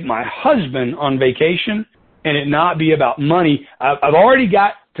can take my husband on vacation and it not be about money. I've already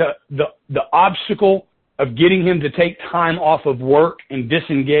got to the obstacle of getting him to take time off of work and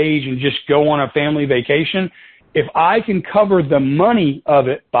disengage and just go on a family vacation. If I can cover the money of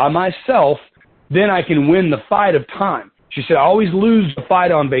it by myself, then I can win the fight of time. She said, I always lose the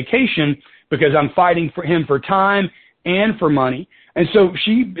fight on vacation because I'm fighting for him for time and for money. And so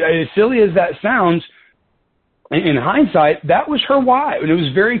she, as silly as that sounds, in hindsight, that was her why. And it was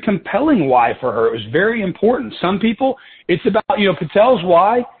a very compelling why for her. It was very important. Some people, it's about, Patel's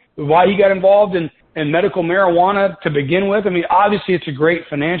why he got involved in medical marijuana to begin with. I mean, obviously it's a great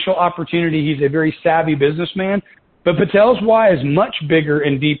financial opportunity. He's a very savvy businessman. But Patel's why is much bigger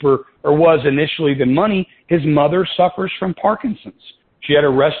and deeper, or was initially, than money. His mother suffers from Parkinson's. She had a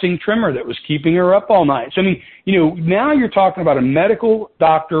resting tremor that was keeping her up all night. So, I mean, now you're talking about a medical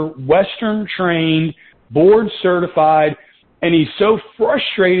doctor, Western trained, board certified, and he's so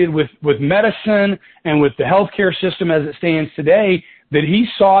frustrated with medicine and with the healthcare system as it stands today that he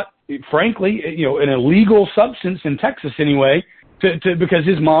sought, frankly, an illegal substance in Texas anyway, because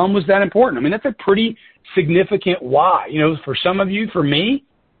his mom was that important. I mean, that's a pretty significant why. For some of you, for me,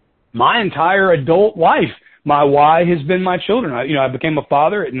 my entire adult life, my why has been my children. I became a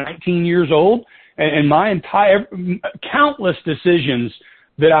father at 19 years old, and my entire countless decisions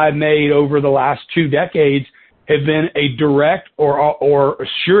that I've made over the last 2 decades have been a direct or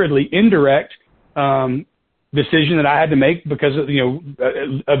assuredly indirect decision that I had to make because of,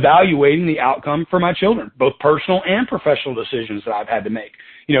 evaluating the outcome for my children, both personal and professional decisions that I've had to make,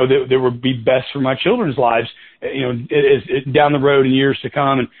 that would be best for my children's lives, down the road in years to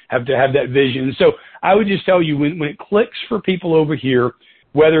come, and have to have that vision. So I would just tell you, when it clicks for people over here,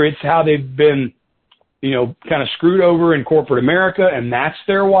 whether it's how they've been, kind of screwed over in corporate America and that's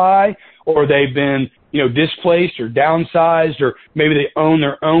their why, or they've been, displaced or downsized, or maybe they own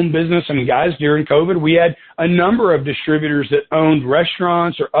their own business. I mean, guys, during COVID, we had a number of distributors that owned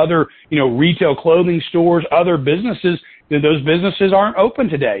restaurants or other, retail clothing stores, other businesses. Those businesses aren't open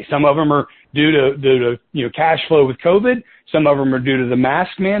today. Some of them are due to cash flow with COVID. Some of them are due to the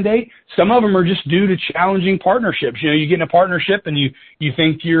mask mandate. Some of them are just due to challenging partnerships. You get in a partnership and you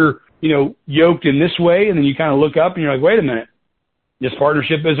think you're, yoked in this way, and then you kind of look up and you're like, wait a minute, this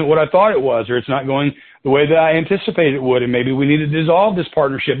partnership isn't what I thought it was, or it's not going the way that I anticipated it would, and maybe we need to dissolve this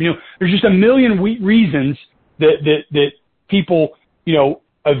partnership. There's just a million reasons that people,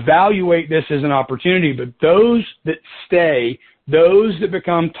 evaluate this as an opportunity, but those that stay, those that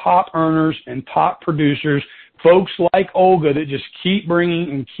become top earners and top producers, folks like Olga that just keep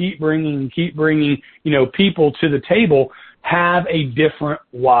bringing, people to the table, have a different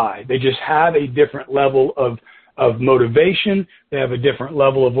why. They just have a different level of of motivation. They have a different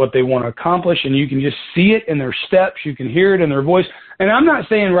level of what they want to accomplish, and you can just see it in their steps. You can hear it in their voice. And I'm not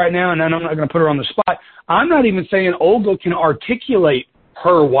saying right now, and I'm not going to put her on the spot, I'm not even saying Olga can articulate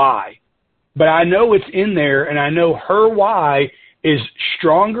her why. But I know it's in there, and I know her why is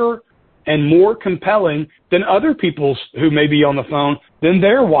stronger and more compelling than other people's who may be on the phone than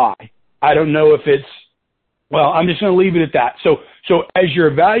their why. I don't know if it's, well, I'm just going to leave it at that. So as you're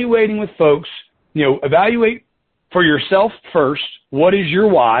evaluating with folks, evaluate for yourself first. What is your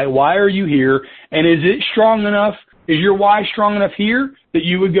why? Why are you here? And is it strong enough? Is your why strong enough here that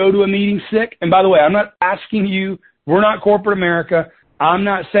you would go to a meeting sick? And by the way, I'm not asking you, we're not corporate America. I'm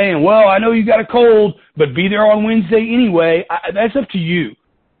not saying, well, I know you got a cold, but be there on Wednesday anyway. That's up to you.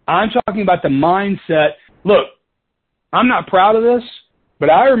 I'm talking about the mindset. Look, I'm not proud of this, but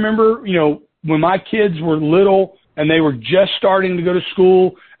I remember, when my kids were little and they were just starting to go to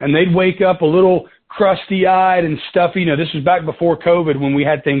school and they'd wake up a little crusty-eyed and stuffy. This was back before COVID when we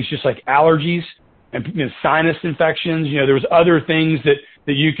had things just like allergies and sinus infections. There was other things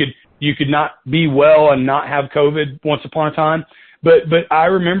that you could not be well and not have COVID once upon a time. But I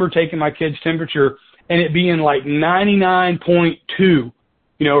remember taking my kid's temperature and it being like 99.2,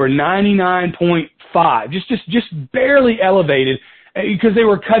 or 99.5, just barely elevated because they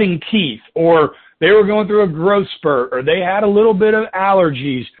were cutting teeth or they were going through a growth spurt or they had a little bit of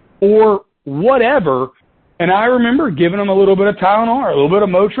allergies or whatever. And I remember giving them a little bit of Tylenol or a little bit of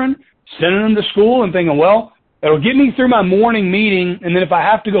Motrin, sending them to school and thinking, well, it'll get me through my morning meeting. And then if I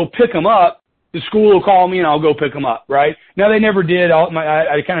have to go pick them up, the school will call me and I'll go pick them up, right? Now, they never did.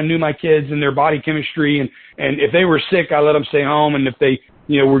 I kind of knew my kids and their body chemistry. And if they were sick, I let them stay home. And if they,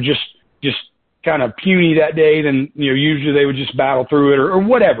 were just kind of puny that day, then, usually they would just battle through it or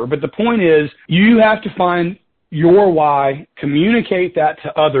whatever. But the point is, you have to find your why, communicate that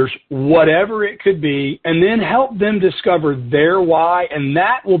to others, whatever it could be, and then help them discover their why, and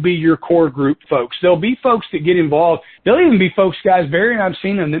that will be your core group folks. There'll be folks that get involved. There'll even be folks, guys, Barry and I've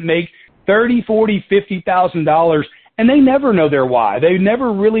seen them, that make $30,000, $40,000, $50,000, and they never know their why. They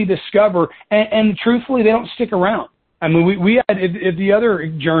never really discover, and truthfully, they don't stick around. I mean, we had at the other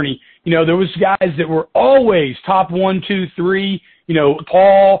journey, there was guys that were always top 1, 2, 3,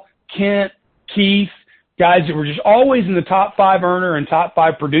 Paul, Kent, Keith, guys that were just always in the top 5 earner and top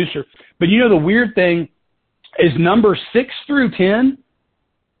 5 producer. But the weird thing is number 6 through 10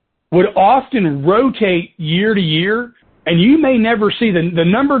 would often rotate year to year, and you may never see the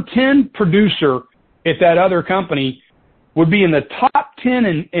number 10 producer at that other company would be in the top 10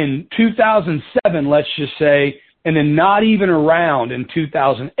 in 2007, let's just say, and then not even around in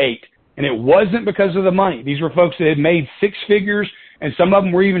 2008. And it wasn't because of the money. These were folks that had made 6 figures, and some of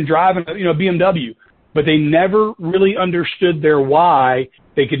them were even driving, BMW. But they never really understood their why.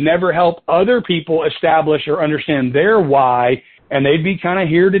 They could never help other people establish or understand their why, and they'd be kind of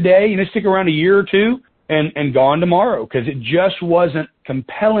here today, stick around a year or two and gone tomorrow because it just wasn't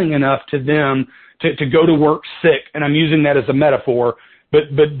compelling enough to them to go to work sick. And I'm using that as a metaphor, but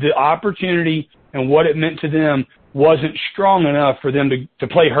the opportunity and what it meant to them wasn't strong enough for them to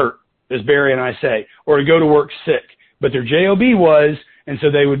play hurt, as Barry and I say, or to go to work sick. But their JOB was, and so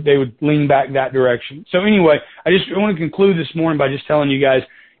they would lean back that direction. So anyway, I want to conclude this morning by just telling you guys,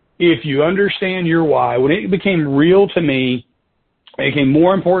 if you understand your why, when it became real to me, it became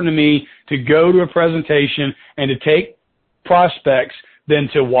more important to me to go to a presentation and to take prospects than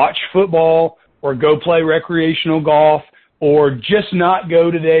to watch football or go play recreational golf or just not go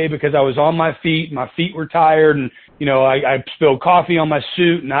today because I was on my feet were tired and, I spilled coffee on my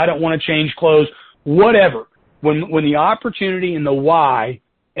suit and I don't want to change clothes, whatever. When the opportunity and the why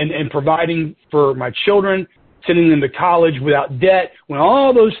and providing for my children, sending them to college without debt, when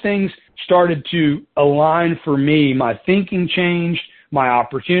all those things started to align for me, my thinking changed, my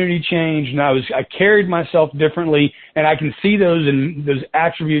opportunity changed, and I carried myself differently, and I can see those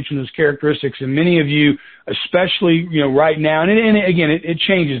attributes and those characteristics in many of you, especially, right now. And again, it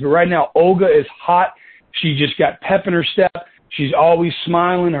changes, but right now, Olga is hot. She just got pep in her step. She's always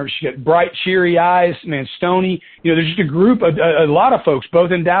smiling, or she got bright, cheery eyes. Man, Stoney, there's just a group, a lot of folks,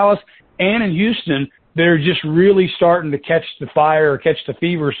 both in Dallas and in Houston, that are just really starting to catch the fire or catch the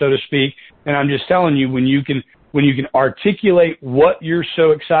fever, so to speak. And I'm just telling you, when you can articulate what you're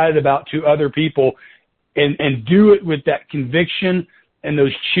so excited about to other people and do it with that conviction and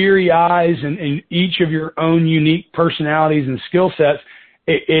those cheery eyes and each of your own unique personalities and skill sets,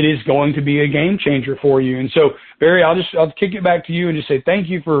 it is going to be a game changer for you. And so, Barry, I'll kick it back to you and just say thank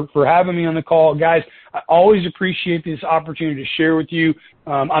you for having me on the call. Guys, I always appreciate this opportunity to share with you.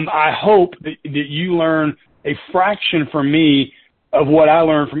 I hope that you learn a fraction from me of what I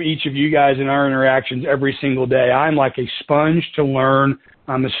learn from each of you guys in our interactions every single day. I'm like a sponge to learn.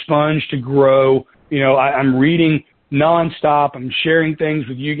 I'm a sponge to grow. I'm reading nonstop. I'm sharing things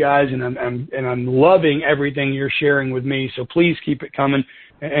with you guys, and I'm loving everything you're sharing with me. So please keep it coming.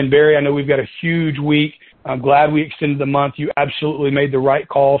 And Barry, I know we've got a huge week. I'm glad we extended the month. You absolutely made the right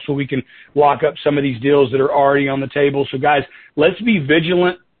call so we can lock up some of these deals that are already on the table. So guys, let's be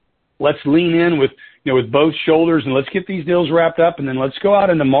vigilant. Let's lean in with both shoulders, and let's get these deals wrapped up, and then let's go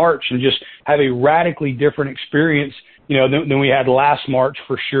out into March and just have a radically different experience, than we had last March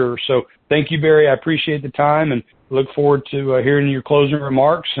for sure. So thank you, Barry. I appreciate the time and look forward to hearing your closing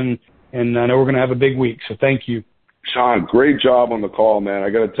remarks, and I know we're going to have a big week. So thank you. Sean, great job on the call, man. I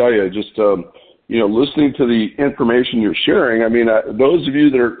got to tell you, just, listening to the information you're sharing, I mean, those of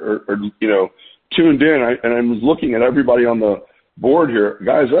you that are tuned in, and I'm looking at everybody on the board here,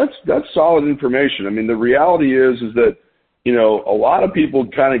 guys, that's solid information. I mean, the reality is that, a lot of people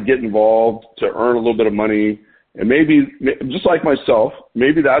kind of get involved to earn a little bit of money, and maybe just like myself,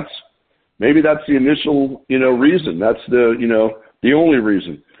 maybe that's the initial, reason. That's the only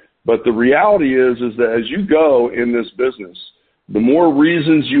reason. But the reality is that as you go in this business, the more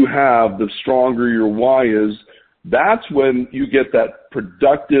reasons you have, the stronger your why is. That's when you get that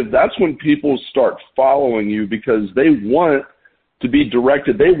productive. That's when people start following you because they want to be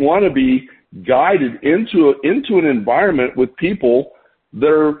directed. They want to be guided into an environment with people that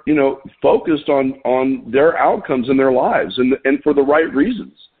are, focused on their outcomes in their lives and for the right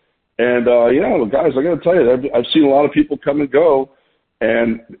reasons. And, guys, I got to tell you, I've seen a lot of people come and go,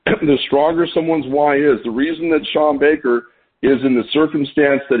 and the stronger someone's why is, the reason that Sean Baker is in the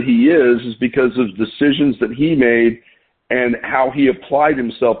circumstance that he is because of decisions that he made and how he applied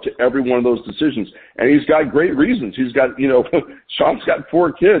himself to every one of those decisions. And he's got great reasons. He's got, Sean's got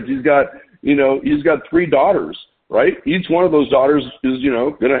 4 kids. He's got 3 daughters, right? Each one of those daughters is,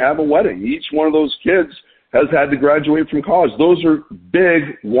 going to have a wedding. Each one of those kids has had to graduate from college. Those are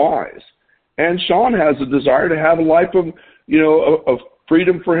big whys. And Sean has a desire to have a life of, of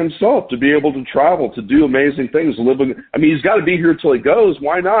freedom for himself, to be able to travel, to do amazing things, he's got to be here till he goes.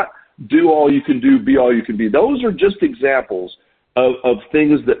 Why not do all you can do, be all you can be? Those are just examples of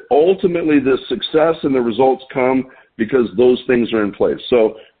things that ultimately the success and the results come because those things are in place.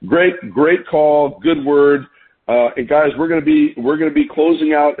 So great call, good word. And guys, we're going to be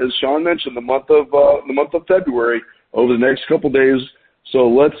closing out, as Sean mentioned, the month of February over the next couple of days. So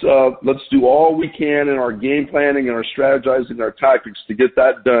let's do all we can in our game planning and our strategizing and our tactics to get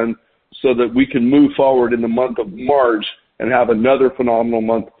that done so that we can move forward in the month of March and have another phenomenal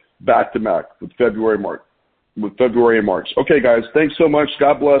month back to back with February and March. Okay, guys, thanks so much.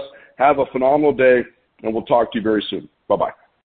 God bless. Have a phenomenal day, and we'll talk to you very soon. Bye-bye.